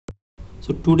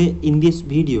So today in this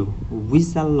video we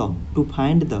shall learn to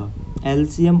find the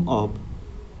LCM of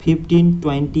 15,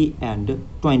 20 and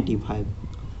 25.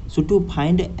 So to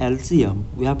find LCM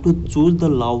we have to choose the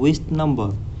lowest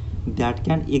number that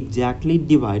can exactly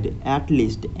divide at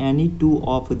least any two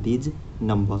of these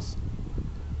numbers.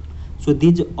 So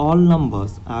these all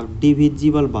numbers are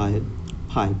divisible by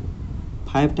 5.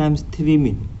 5 times 3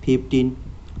 mean 15,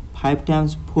 5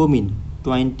 times 4 mean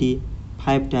 20,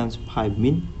 5 times 5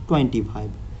 mean 25.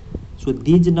 So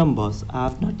these numbers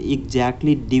are not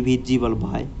exactly divisible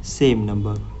by same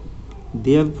number.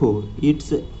 Therefore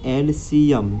its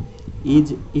LCM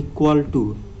is equal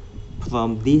to,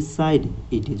 from this side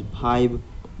it is 5,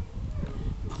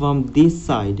 from this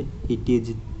side it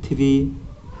is 3,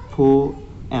 4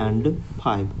 and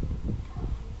 5.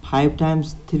 5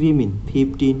 times 3 mean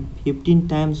 15, 15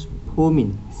 times 4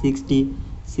 mean 60,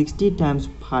 60 times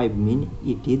 5 mean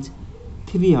it is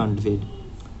 300.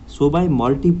 So by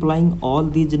multiplying all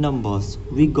these numbers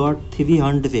we got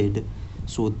 300.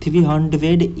 So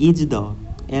 300 is the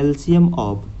LCM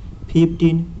of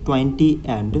 15, 20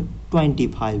 and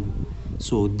 25.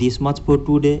 So this much for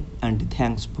today and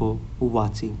thanks for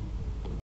watching.